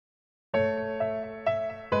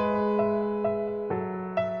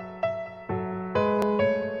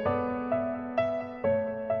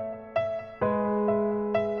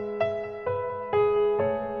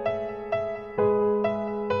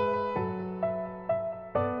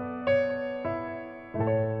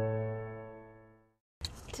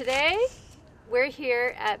Today we're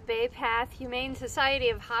here at Bay Path Humane Society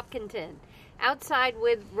of Hopkinton, outside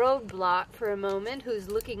with Roadblock for a moment, who's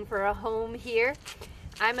looking for a home here.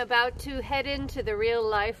 I'm about to head into the real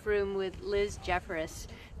life room with Liz Jefferis,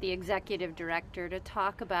 the executive director, to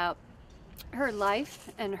talk about her life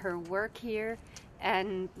and her work here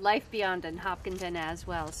and life beyond in Hopkinton as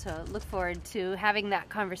well. So look forward to having that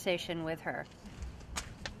conversation with her.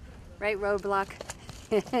 Right, Roadblock?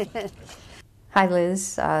 Hi,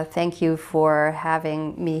 Liz. Thank you for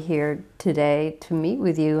having me here today to meet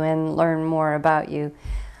with you and learn more about you.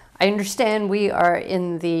 I understand we are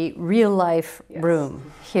in the real life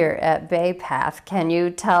room here at Bay Path. Can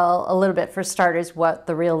you tell a little bit, for starters, what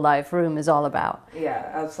the real life room is all about? Yeah,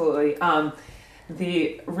 absolutely.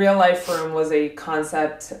 The real life room was a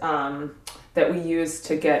concept that we used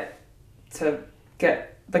to get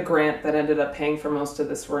the grant that ended up paying for most of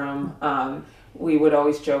this room. We would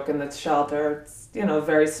always joke in the shelter, it's, a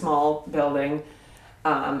very small building,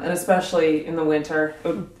 and especially in the winter,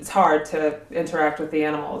 it's hard to interact with the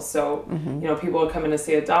animals. So, people would come in to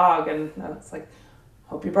see a dog, and it's like,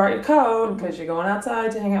 hope you brought your coat because you're going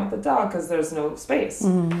outside to hang out with the dog because there's no space.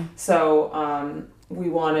 So we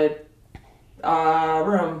wanted a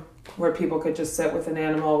room where people could just sit with an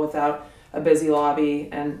animal without a busy lobby,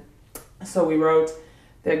 and so we wrote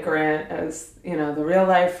the grant as, the real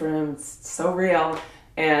life room. It's so real.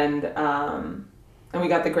 And we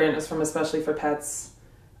got the grant. It was from Especially for Pets,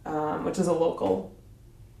 which is a local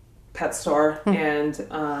pet store. And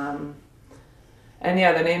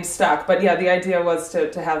yeah, the name stuck. But yeah, the idea was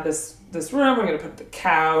to have this room. We're going to put the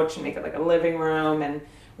couch and make it like a living room, and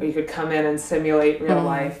where you could come in and simulate real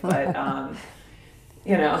life. But,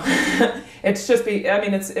 it's just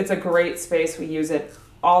it's a great space. We use it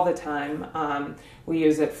all the time. We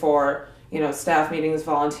use it for, staff meetings,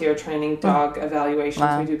 volunteer training, dog evaluations.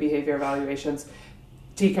 Wow. We do behavior evaluations,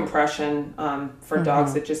 decompression for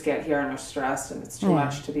dogs that just get here and are stressed and it's too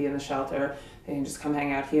much to be in the shelter. They can just come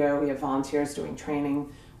hang out here. We have volunteers doing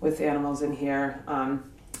training with animals in here.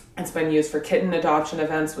 It's been used for kitten adoption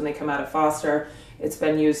events when they come out of foster. It's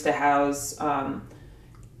been used to house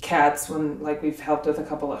cats when, we've helped with a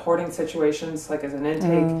couple of hoarding situations, as an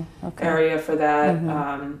intake area for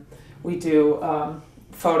that. We do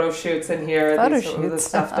photo shoots in here. The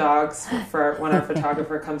stuffed dogs for when our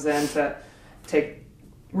photographer comes in to take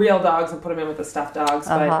real dogs and put them in with the stuffed dogs.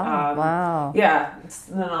 But wow. Yeah, it's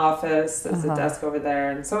in an office. There's a desk over there,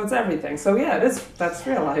 and so it's everything. So yeah, that's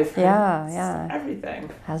real life. Right? Yeah. Everything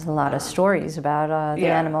has a lot of stories about the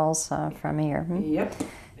animals from here. Yep.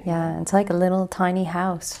 Yeah, it's like a little tiny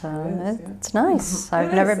house. It's nice.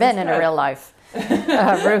 I've never been in a real life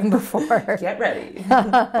room before. Get ready.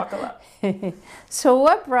 Buckle up. So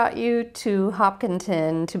what brought you to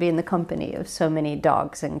Hopkinton to be in the company of so many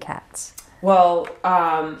dogs and cats? Well,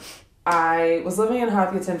 I was living in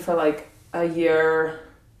Hopkinton for a year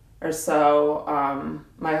or so.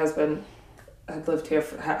 My husband has lived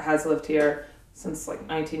here since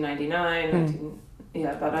 1999,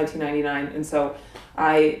 about 1999. And so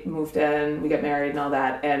I moved in, we got married and all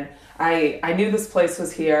that. And I knew this place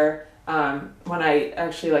was here when I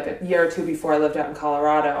actually, a year or two before, I lived out in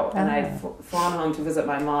Colorado. And I'd flown home to visit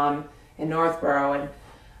my mom in Northborough. And,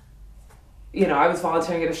 I was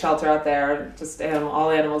volunteering at a shelter out there, just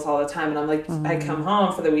all animals all the time. And I'm like, I come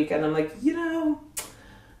home for the weekend. I'm like, you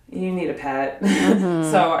need a pet.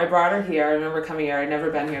 So I brought her here. I remember coming here. I'd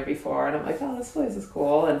never been here before. And I'm like, oh, this place is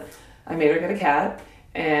cool. And I made her get a cat.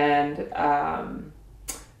 And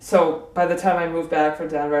so by the time I moved back from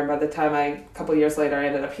Denver, and by the time a couple years later I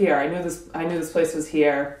ended up here, I knew this place was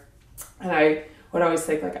here. And I would always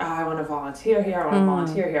think I want to volunteer here. I want to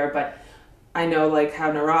volunteer here. But I know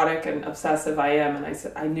how neurotic and obsessive I am.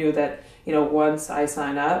 And I knew that, once I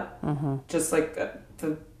sign up, just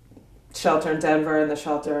the shelter in Denver and the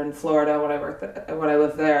shelter in Florida when I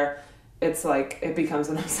lived there, it's it becomes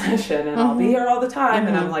an obsession, and I'll be here all the time.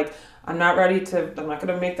 And I'm not going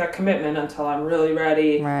to make that commitment until I'm really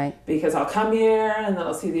ready. Right. Because I'll come here and then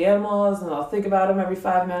I'll see the animals and I'll think about them every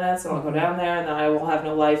 5 minutes, and I'll go down there and then I will have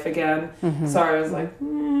no life again. So I was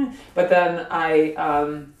But then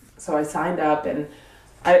so I signed up, and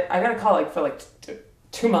I got a call for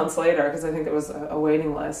 2 months later, because I think there was a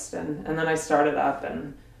waiting list, and then I started up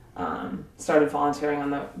and started volunteering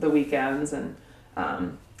on the weekends, and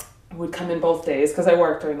I would come in both days because I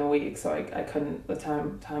worked during the week, so I couldn't, the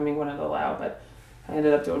timing wouldn't allow, but I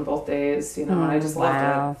ended up doing both days, and I just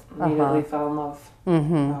loved it. Immediately fell in love.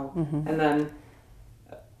 And then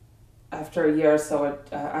after a year or so,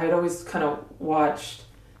 I had always kind of watched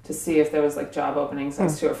to see if there was job openings. I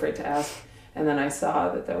was too afraid to ask, and then I saw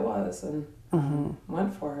that there was, and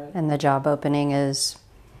went for it. And the job opening is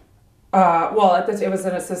Well, it was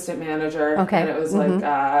an assistant manager, Okay. and it was like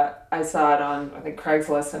I saw it on, I think,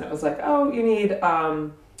 Craigslist, and it was like, oh, you need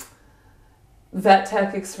vet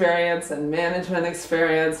tech experience and management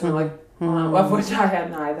experience, and I'm like, of which I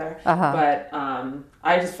had neither. But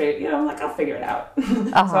I just figured, I'm like, I'll figure it out.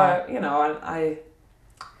 So I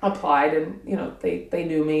applied, and they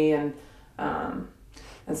knew me, and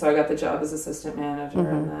so I got the job as assistant manager,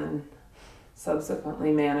 and then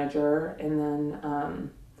subsequently manager,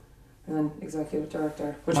 and then executive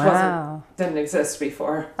director, which didn't exist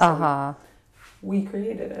before. So we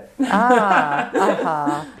created it.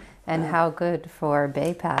 And how good for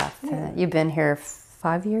Bay Path. Yeah. You've been here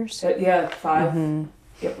 5 years? 5.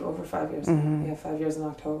 Yep, over 5 years. Yeah, 5 years in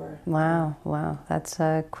October. Wow. That's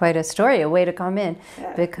quite a story, a way to come in.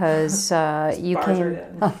 Yeah. Because you came...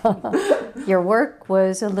 Your work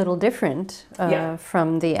was a little different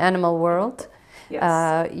from the animal world.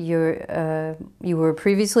 Yes. You were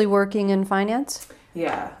previously working in finance?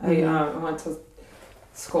 Yeah, I went to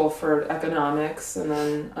school for economics, and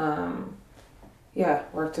then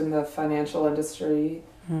worked in the financial industry.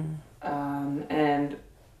 And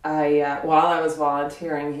I while I was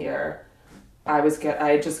volunteering here, I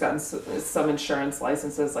had just gotten some insurance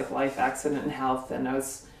licenses, like life, accident, and health, and I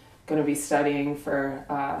was going to be studying for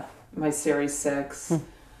my Series 6,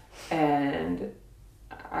 and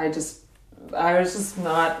I was just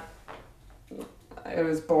not. It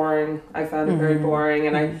was boring. I found it very boring,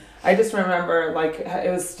 and I just remember, like,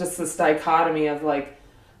 it was just this dichotomy of, like,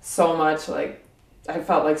 so much, like, I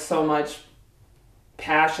felt like so much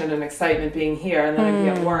passion and excitement being here, and then I'd be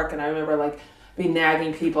at work, and I remember, like, be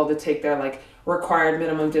nagging people to take their, like, required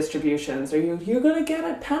minimum distributions, or you're gonna get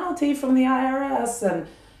a penalty from the IRS, and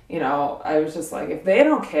I was just like, if they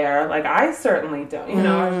don't care, like, I certainly don't.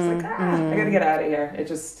 I was just like, I gotta get out of here. It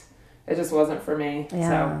just wasn't for me. Yeah.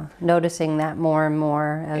 So noticing that more and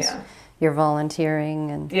more as you're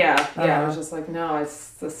volunteering, and I was just like, no,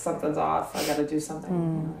 something's off. I got to do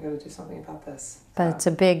something. I got to do something about this. But it's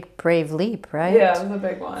a big, brave leap, right? Yeah, it was a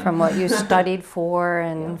big one. From what you studied for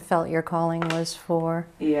and felt your calling was for.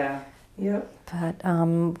 Yeah. Yep. But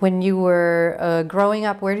when you were growing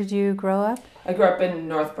up, where did you grow up? I grew up in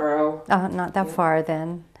Northborough. Not that far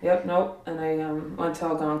then. Yep. Nope. And I went to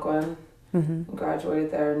Algonquin. Graduated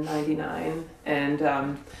there in '99, and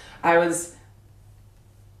I was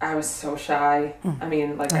so shy. I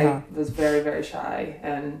mean, like, I was very, very shy,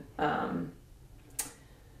 and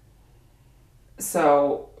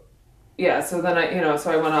so then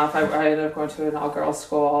I went off. I ended up going to an all-girls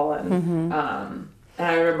school, and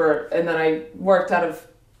I remember, and then I worked out of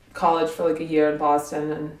college for like a year in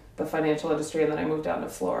Boston and the financial industry, and then I moved down to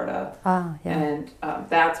Florida. And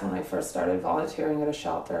that's when I first started volunteering at a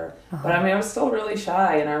shelter. But I mean, I was still really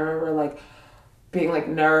shy, and I remember, like, being, like,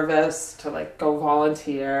 nervous to, like, go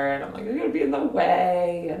volunteer, and I'm like, I'm gonna be in the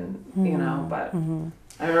way, and but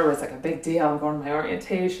I remember it's like a big deal. I'm going to my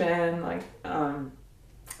orientation, like,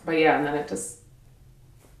 but and then it just,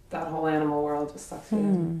 that whole animal world just sucks you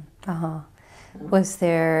in. Was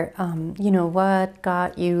there, what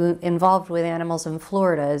got you involved with animals in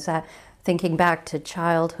Florida? Is that thinking back to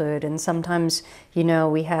childhood? And sometimes,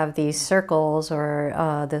 we have these circles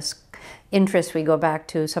or this interest we go back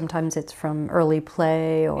to. Sometimes it's from early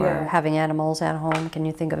play or having animals at home. Can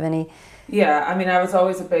you think of any? Yeah, I mean, I was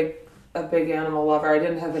always a big animal lover. I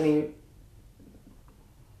didn't have any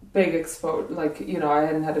big exposure, like, I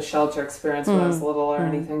hadn't had a shelter experience when I was little or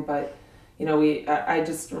anything, but, I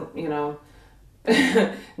just,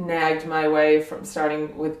 nagged my way from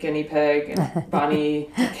starting with guinea pig and bunny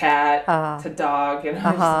to cat to dog, and I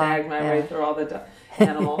just nagged my way through all the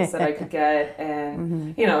animals that I could get,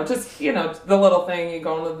 and just the little thing, you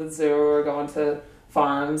going to the zoo or going to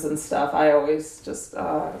farms and stuff. I always just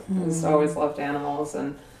always loved animals,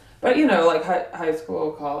 but like high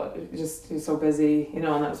school, college, just so busy, and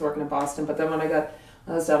I was working in Boston. But then when I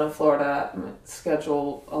was down in Florida, my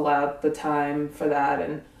schedule allowed the time for that,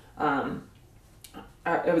 and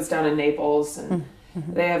it was down in Naples, and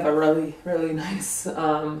they have a really, really nice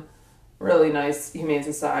Humane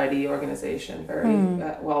Society organization, very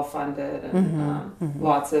well funded, and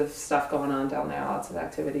lots of stuff going on down there, lots of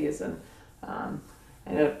activities, and I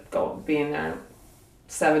ended up being there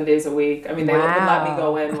 7 days a week. I mean, they would let me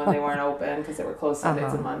go in when they weren't open because they were closed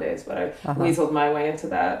Sundays and Mondays, but I weaseled my way into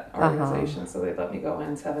that organization, so they let me go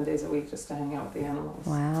in 7 days a week just to hang out with the animals.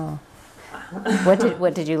 Wow.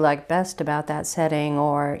 What did you like best about that setting?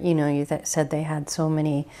 Or you said they had so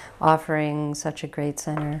many offerings, such a great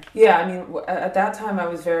center. Yeah, I mean, at that time I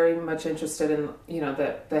was very much interested in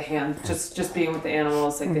the hand, just being with the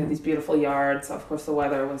animals. Like, they had these beautiful yards. Of course, the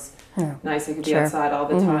weather was nice. I could be outside all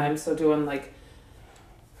the time. So doing, like,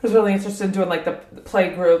 was really interested in doing like the play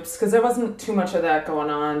groups because there wasn't too much of that going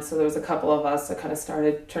on. So there was a couple of us that kind of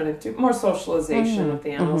started trying to do more socialization with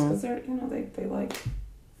the animals because they're, they like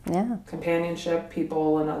companionship,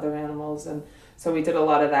 people and other animals. And so we did a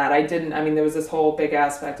lot of that. There was this whole big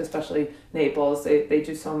aspect, especially Naples. They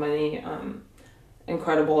do so many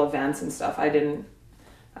incredible events and stuff. I didn't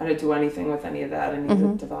do anything with any of that and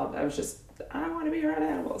even develop. I want to be around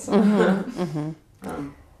animals.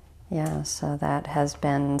 Yeah, so that has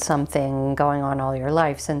been something going on all your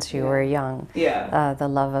life since you were young. Yeah. The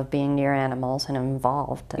love of being near animals and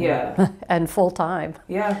involved. And, and full time.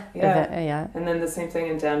 Yeah. Yeah. And then the same thing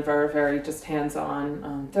in Denver, very just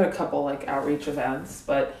hands-on. Did a couple like outreach events,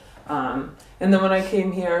 but and then when I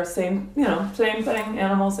came here, same thing,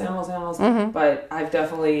 animals. But I've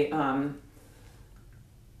definitely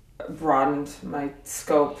broadened my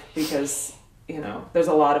scope because there's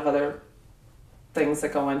a lot of other things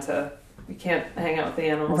that go into. You can't hang out with the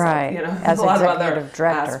animals, right? There's a lot of other director.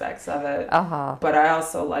 aspects of it. But I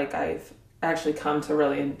also I've actually come to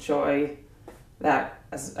really enjoy that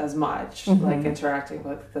as much, like interacting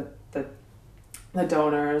with the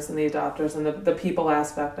donors and the adopters and the people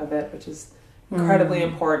aspect of it, which is incredibly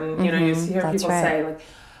important. You hear people say like,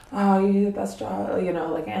 "Oh, you do the best job,"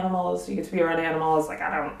 like animals. You get to be around animals. Like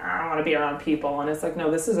I don't want to be around people, and it's like,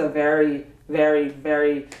 no, this is a very, very,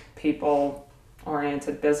 very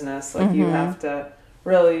people-oriented business. Like you have to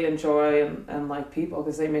really enjoy and like people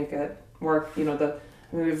because they make it work. We have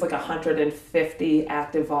like 150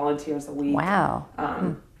 active volunteers a week. Wow.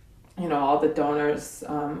 All the donors,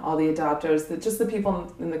 all the adopters, just the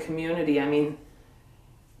people in the community. I mean,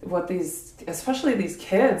 especially these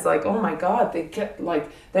kids, like, oh my God, they get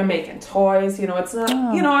they're making toys. It's not,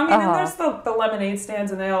 and there's the lemonade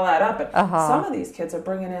stands and they all add up. But some of these kids are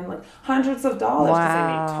bringing in like hundreds of dollars because they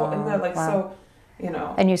make toys, and they're like so.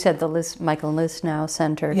 And you said the Michael Lisnow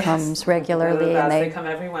Center comes regularly, and they come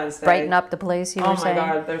every Wednesday. Brighten up the place. You were saying? Oh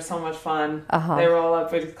my God, they're so much fun. They roll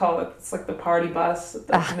up. We call it. It's like the party bus,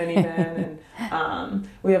 the minivan, and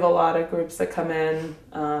we have a lot of groups that come in,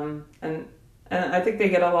 and I think they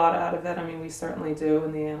get a lot out of it. I mean, we certainly do,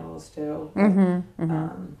 and the animals do.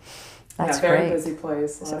 That's very great. Busy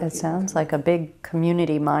place. It sounds like a big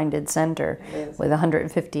community-minded center with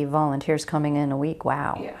 150 volunteers coming in a week.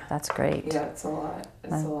 Wow, that's great. Yeah, it's a lot.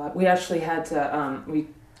 It's a lot. We actually had to. We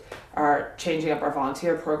are changing up our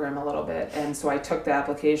volunteer program a little bit, and so I took the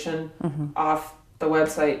application off the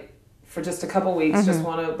website for just a couple weeks. Just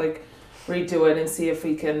want to redo it and see if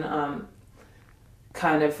we can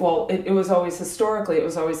it was always historically. It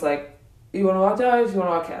was always like, you want to walk dogs, you want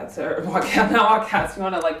to walk cats, or not walk cats, you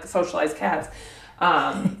want to socialize cats.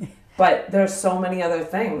 But there's so many other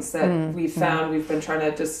things that we've found. We've been trying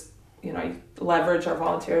to just, leverage our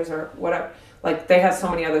volunteers or whatever. Like they have so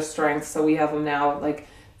many other strengths. So we have them now,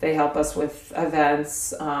 they help us with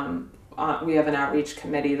events. We have an outreach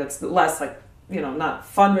committee that's less not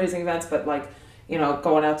fundraising events, but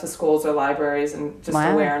going out to schools or libraries and just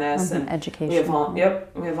awareness and education. We have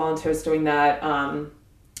volunteers doing that.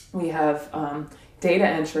 We have data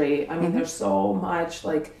entry. I mean, there's so much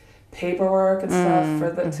paperwork and stuff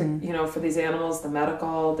for these animals, the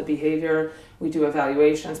medical, the behavior. We do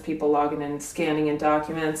evaluations, people logging in, scanning in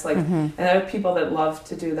documents, and there are people that love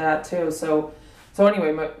to do that too. So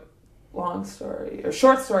anyway, my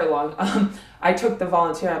short story long, I took the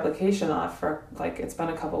volunteer application off for it's been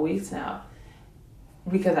a couple weeks now.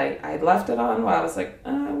 Because I left it on while I was like,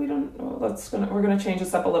 we don't know, we're gonna change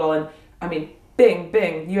this up a little. And I mean,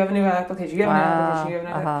 bing, you have a new application, you have a new application, you have a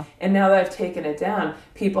new application. And now that I've taken it down,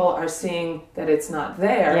 people are seeing that it's not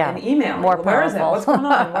there and emailing. More Where is it? powerful. What's going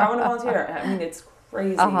on? I want to volunteer. I mean, it's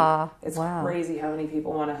crazy. It's crazy how many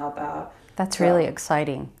people want to help out. That's really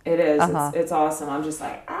exciting. It is. It's awesome. I'm just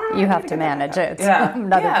like, you have to manage it. It's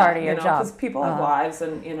another part of your job. Because people have lives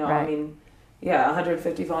and, I mean,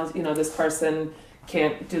 150 volunteers, this person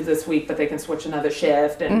can't do this week, but they can switch another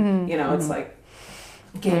shift, and it's like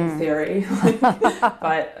game theory.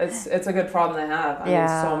 But it's a good problem to have. I mean,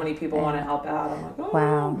 so many people want to help out. I'm like,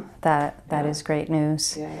 wow, that is great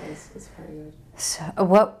news. Yeah, it's very good. So,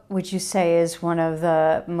 what would you say is one of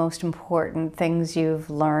the most important things you've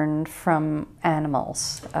learned from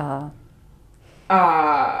animals?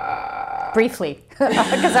 Briefly,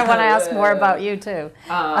 because I want to ask more about you too.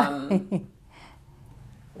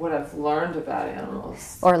 What I've learned about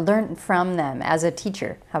animals. Or learned from them as a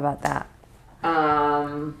teacher. How about that?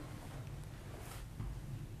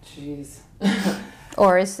 Jeez.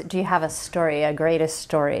 Or do you have a story, a greatest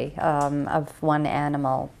story of one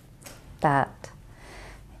animal that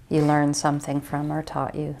you learned something from or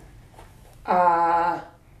taught you?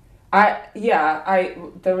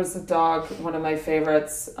 There was a dog, one of my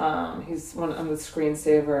favorites. He's one on the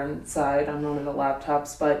screensaver inside on one of the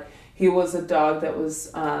laptops, but he was a dog that was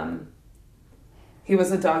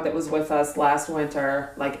with us last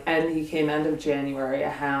winter, and he came end of January, a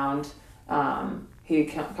hound. He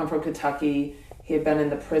come from Kentucky. He had been in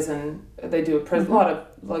the prison. They do a lot of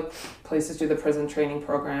places do the prison training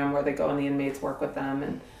program where they go and the inmates work with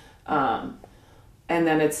them, and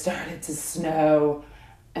then it started to snow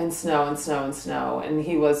and snow and snow and snow, and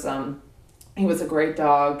he was a great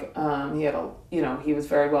dog. He was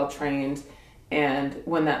very well trained, and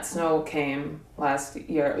when that snow came last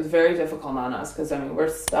year, it was very difficult on us because we're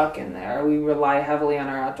stuck in there. We rely heavily on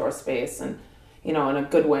our outdoor space, and in a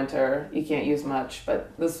good winter you can't use much,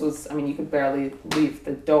 but this was, you could barely leave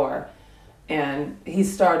the door, and he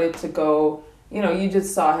started to go. You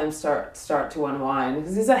just saw him start to unwind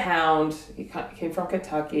because he's a hound. He came from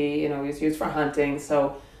Kentucky. He was used for hunting,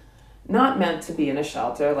 so not meant to be in a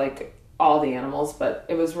shelter like all the animals, but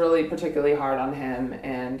it was really particularly hard on him,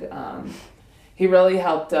 and he really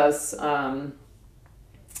helped us. It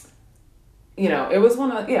was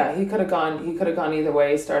he could have gone either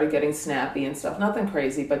way. He started getting snappy and stuff. Nothing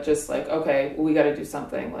crazy, but just okay, we got to do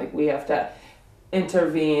something. We have to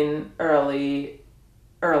intervene earlier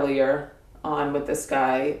on with this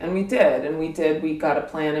guy, and we did. We got a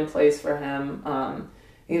plan in place for him.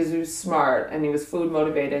 He was smart, and he was food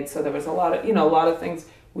motivated, so there was a lot of things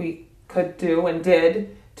we could do and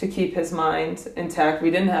did to keep his mind intact. We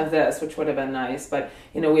didn't have this, which would have been nice, but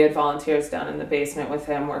we had volunteers down in the basement with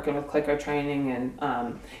him working with clicker training, and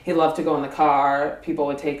he loved to go in the car. People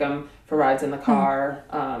would take him for rides in the car.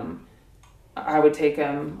 I would take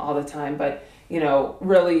him all the time, but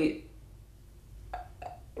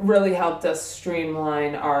really helped us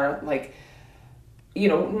streamline our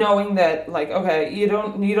knowing that okay, you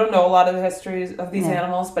don't know a lot of the histories of these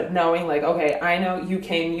animals, but knowing okay, I know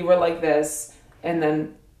you were like this, and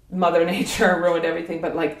then Mother Nature ruined everything,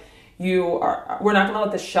 but we're not going to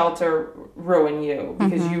let the shelter ruin you,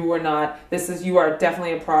 because you are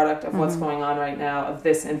definitely a product of what's going on right now, of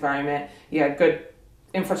this environment. You had good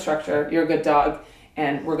infrastructure, you're a good dog,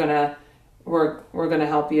 and we're gonna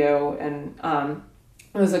help you. And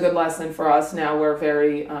it was a good lesson for us. Now we're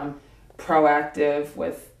very proactive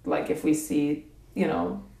with if we see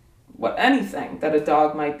anything that a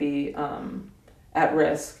dog might be at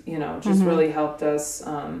risk, just really helped us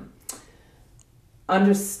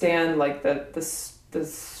understand the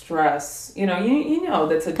stress.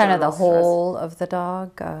 That's a kind of the stress. whole of the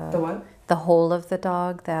dog. The what? The whole of the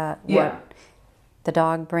dog, what the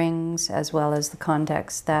dog brings, as well as the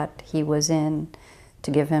context that he was in,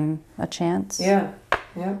 to give him a chance. Yeah.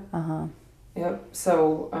 Yep. Yep.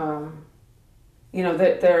 So,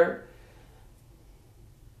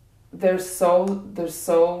 they're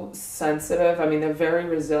so sensitive. They're very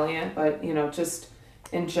resilient, but just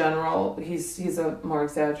in general, he's a more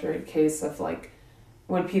exaggerated case of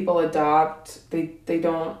when people adopt, they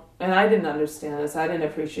don't. And I didn't understand this. I didn't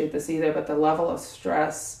appreciate this either. But the level of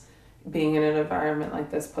stress being in an environment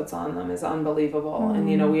like this puts on them is unbelievable. And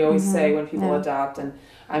we always say when people adopt, and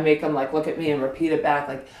I make them look at me and repeat it back,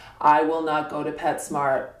 I will not go to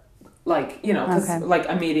PetSmart.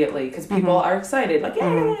 Immediately, because people are excited, yeah,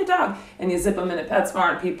 you're getting a dog, and you zip them in a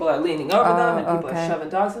PetSmart, and people are leaning over them, and people are shoving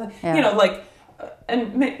dogs in them,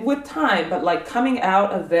 and with time, but coming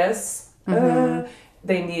out of this,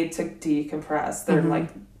 they need to decompress. Their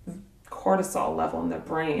cortisol level in their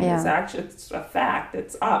brain is actually, it's a fact,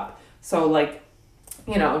 it's up. So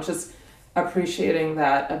just appreciating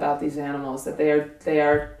that about these animals, that they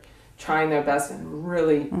are trying their best in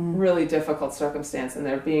really, really difficult circumstance, and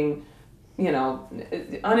they're being,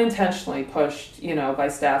 unintentionally pushed, by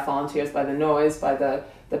staff volunteers, by the noise, by the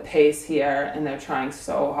pace here, and they're trying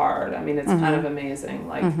so hard. It's kind of amazing,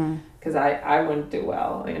 because I wouldn't do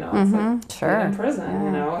well, it's sure. in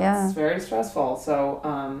prison, it's very stressful. So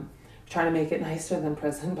trying to make it nicer than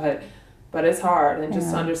prison, but it's hard, and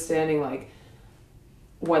just understanding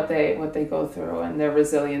what they go through and their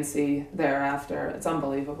resiliency thereafter. It's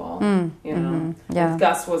unbelievable.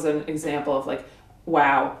 Gus was an example of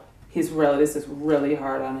wow, this is really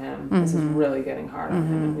hard on him. This is really getting hard on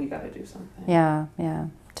him, and we got to do something. Yeah,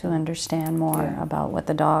 to understand more about what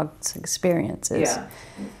the dog's experience is. Yeah,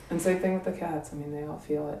 and same thing with the cats. They all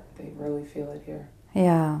feel it. They really feel it here.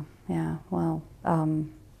 Yeah. Well,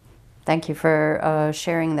 thank you for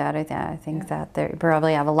sharing that. I think that there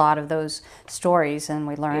probably have a lot of those stories, and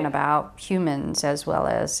we learn about humans as well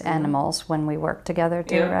as animals when we work together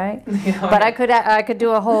too, right? But I could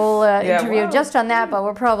do a whole interview just on that, but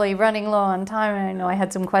we're probably running low on time, and I know I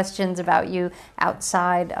had some questions about you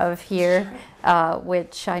outside of here.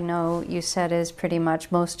 which I know you said is pretty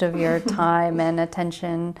much most of your time and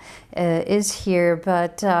attention is here,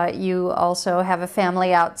 but you also have a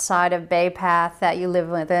family outside of Bay Path that you live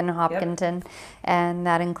with in Hopkinton, and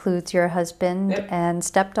that includes your husband and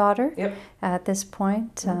stepdaughter at this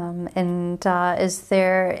point. And is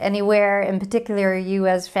there anywhere in particular you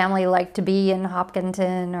as family like to be in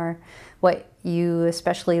Hopkinton, or what you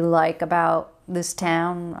especially like about this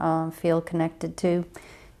town, feel connected to?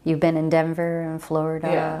 You've been in Denver and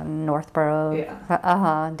Florida and Northborough,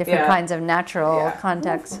 different kinds of natural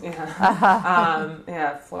contexts.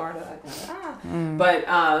 Florida. But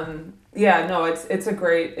no, it's a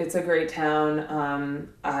great town.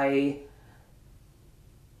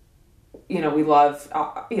 We love,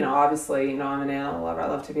 obviously, I'm an animal lover. I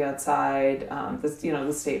love to be outside,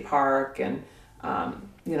 the state park, and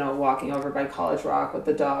walking over by College Rock with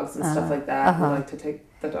the dogs and stuff like that. We like to take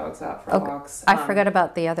the dogs out for walks. I forgot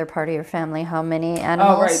about the other part of your family. How many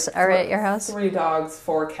animals are at your house? 3 dogs,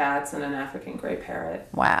 4 cats, and an African gray parrot.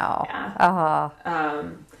 Wow. Yeah.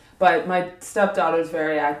 But my stepdaughter's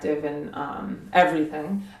very active in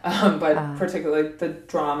everything, but particularly the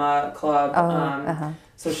drama club.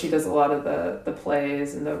 So she does a lot of the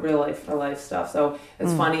plays and the real life stuff. So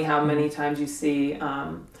it's funny how many times you see,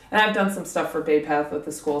 and I've done some stuff for Bay Path with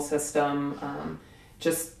the school system,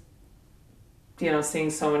 just seeing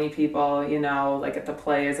so many people, like at the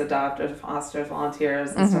plays, adopters, fosters,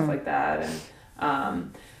 volunteers, and stuff like that.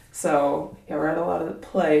 And so we're at a lot of the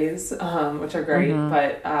plays, which are great.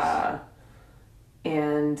 But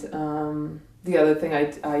the other thing,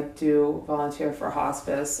 I do volunteer for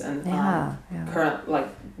hospice, and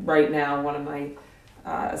right now one of my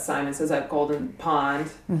assignments is at Golden Pond,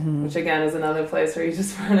 which again is another place where you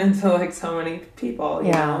just run into like so many people. We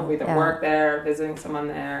either work there, visiting someone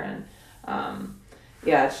there, and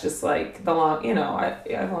it's just like the long.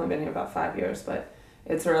 I've only been here about 5 years, but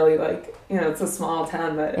it's really like it's a small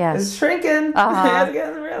town, but it's shrinking. It's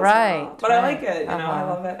getting real small. But I like it. I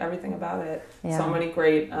love it. Everything about it. So many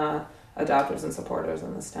great adopters and supporters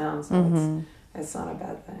in this town. So it's not a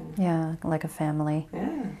bad thing. Yeah, like a family.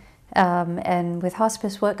 Yeah. And with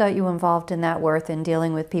hospice, what got you involved in that work and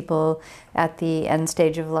dealing with people at the end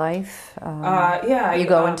stage of life? You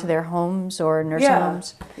go into their homes or nursing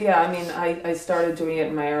homes? Yeah, I mean, I started doing it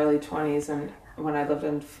in my early 20s, and when I lived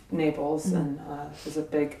in Naples, and there's a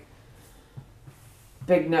big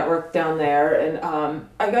network down there, and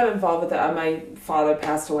I got involved with that. My father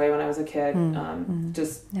passed away when I was a kid,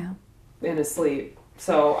 just in his sleep.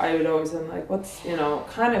 So I would always been like, what's,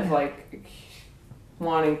 kind of like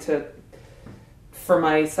wanting for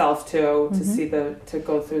myself too, to see to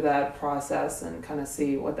go through that process and kind of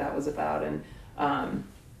see what that was about. And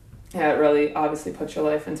it really obviously puts your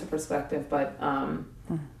life into perspective. But I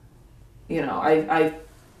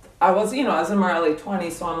was I was in my early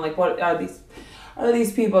 20s, so I'm like, what are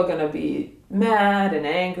these people gonna be mad and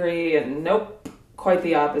angry? And nope, quite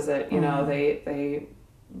the opposite. They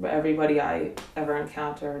everybody I ever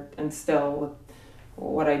encountered, and still with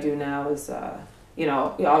what I do now is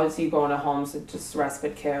obviously you go into homes and just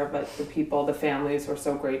respite care, but the families were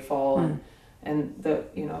so grateful, and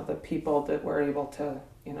the people that were able to,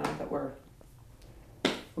 that were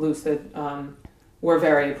lucid, were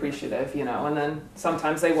very appreciative, and then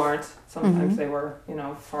sometimes they weren't, sometimes they were,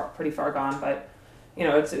 pretty far gone, but,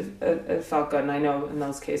 it felt good. And I know in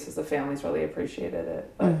those cases, the families really appreciated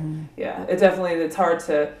it, but it's hard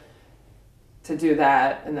to do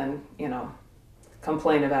that. And then,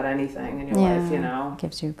 complain about anything in your life,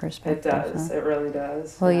 Gives you perspective. It does. Huh? It really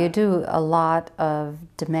does. Well, you do a lot of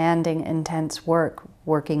demanding, intense work,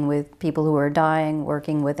 working with people who are dying,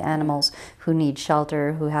 working with animals who need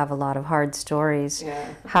shelter, who have a lot of hard stories.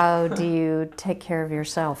 Yeah. How do you take care of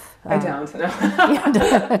yourself? I don't.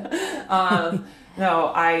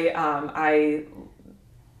 No. I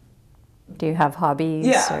do you have hobbies?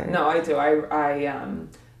 Yeah. Or? No, I do.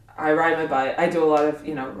 I ride my bike. I do a lot of,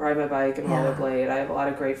 ride my bike and rollerblade. I have a lot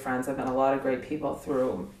of great friends. I've met a lot of great people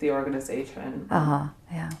through the organization.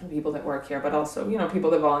 People that work here, but also,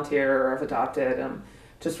 people that volunteer or have adopted.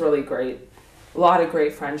 Just really great. A lot of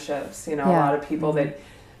great friendships. A lot of people that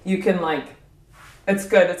you can It's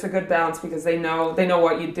good. It's a good balance because they know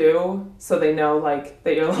what you do, so they know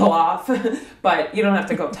that you're a little off, but you don't have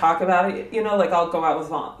to go talk about it. I'll go out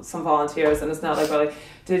with some volunteers, and it's not we're like,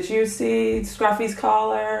 did you see Scruffy's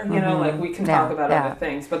collar? We can talk about other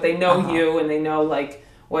things, but they know you, and they know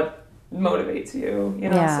what motivates you.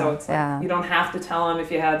 So it's you don't have to tell them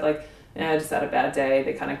if you had I just had a bad day.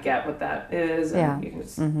 They kind of get what that is, and you can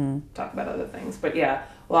just talk about other things. But a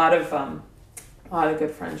lot of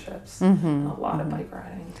good friendships, a lot of bike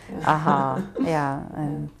riding.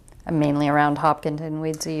 And mainly around Hopkinton,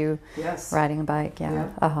 we'd see you Yes. riding a bike. Yeah.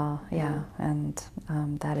 Yep. Yeah.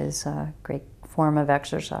 And that is a great form of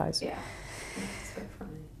exercise. Yeah. It's good for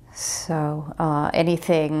me. So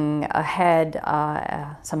anything ahead,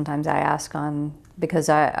 sometimes I ask because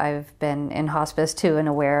I've been in hospice too and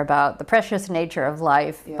aware about the precious nature of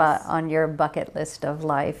life, Yes. but on your bucket list of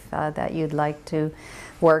life that you'd like to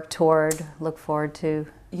work toward, look forward to.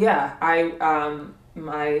 Yeah,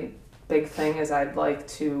 my big thing is I'd like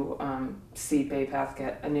to see Bay Path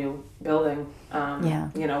get a new building. Yeah.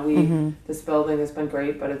 You know, this building has been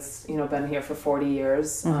great, but it's, you know, been here for 40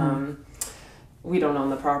 years. We don't own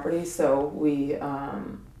the property, so we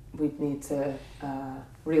need to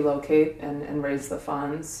relocate and raise the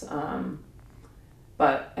funds.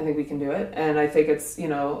 But I think we can do it, and I think it's, you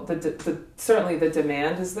know, certainly the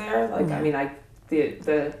demand is there. Like, I mean,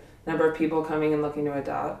 the number of people coming and looking to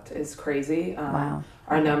adopt is crazy. Wow.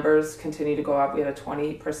 Our numbers continue to go up. We had a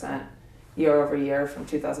 20% year over year from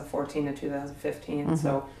 2014 to 2015.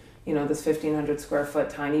 So, you know, this 1,500 square foot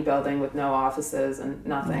tiny building with no offices and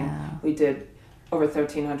nothing. Wow. We did over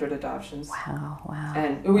 1,300 adoptions. Wow.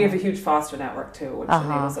 And we have a huge foster network too, which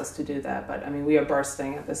enables us to do that. But I mean, we are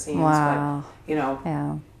bursting at the seams. Wow. But, you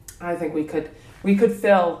know, I think we could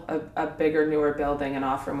fill a bigger, newer building and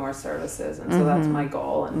offer more services. And so that's my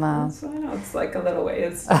goal. And so I know it's like a little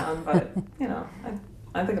ways, but, you know,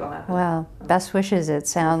 I think it'll happen. Well, best wishes. It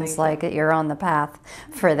sounds like you're on the path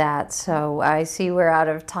for that. So I see we're out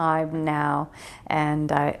of time now.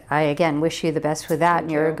 And I again wish you the best with that.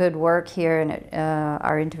 And your good work here. And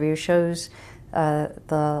our interview shows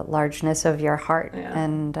the largeness of your heart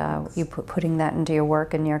and you putting that into your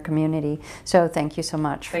work and your community. So thank you so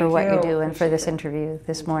much for what you do and for this interview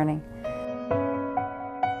this morning.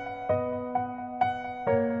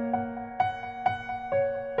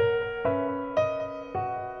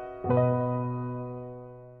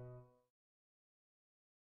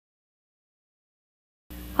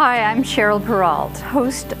 Hi, I'm Cheryl Peralt,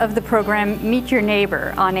 host of the program Meet Your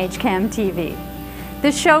Neighbor on HCAM TV.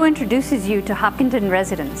 This show introduces you to Hopkinton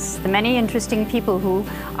residents, the many interesting people who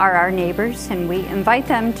are our neighbors, and we invite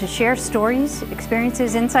them to share stories,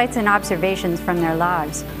 experiences, insights, and observations from their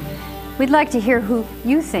lives. We'd like to hear who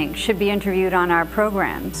you think should be interviewed on our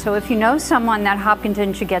program. So if you know someone that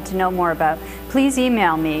Hopkinton should get to know more about, please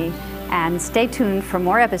email me, and stay tuned for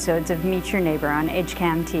more episodes of Meet Your Neighbor on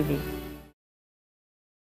HCAM TV.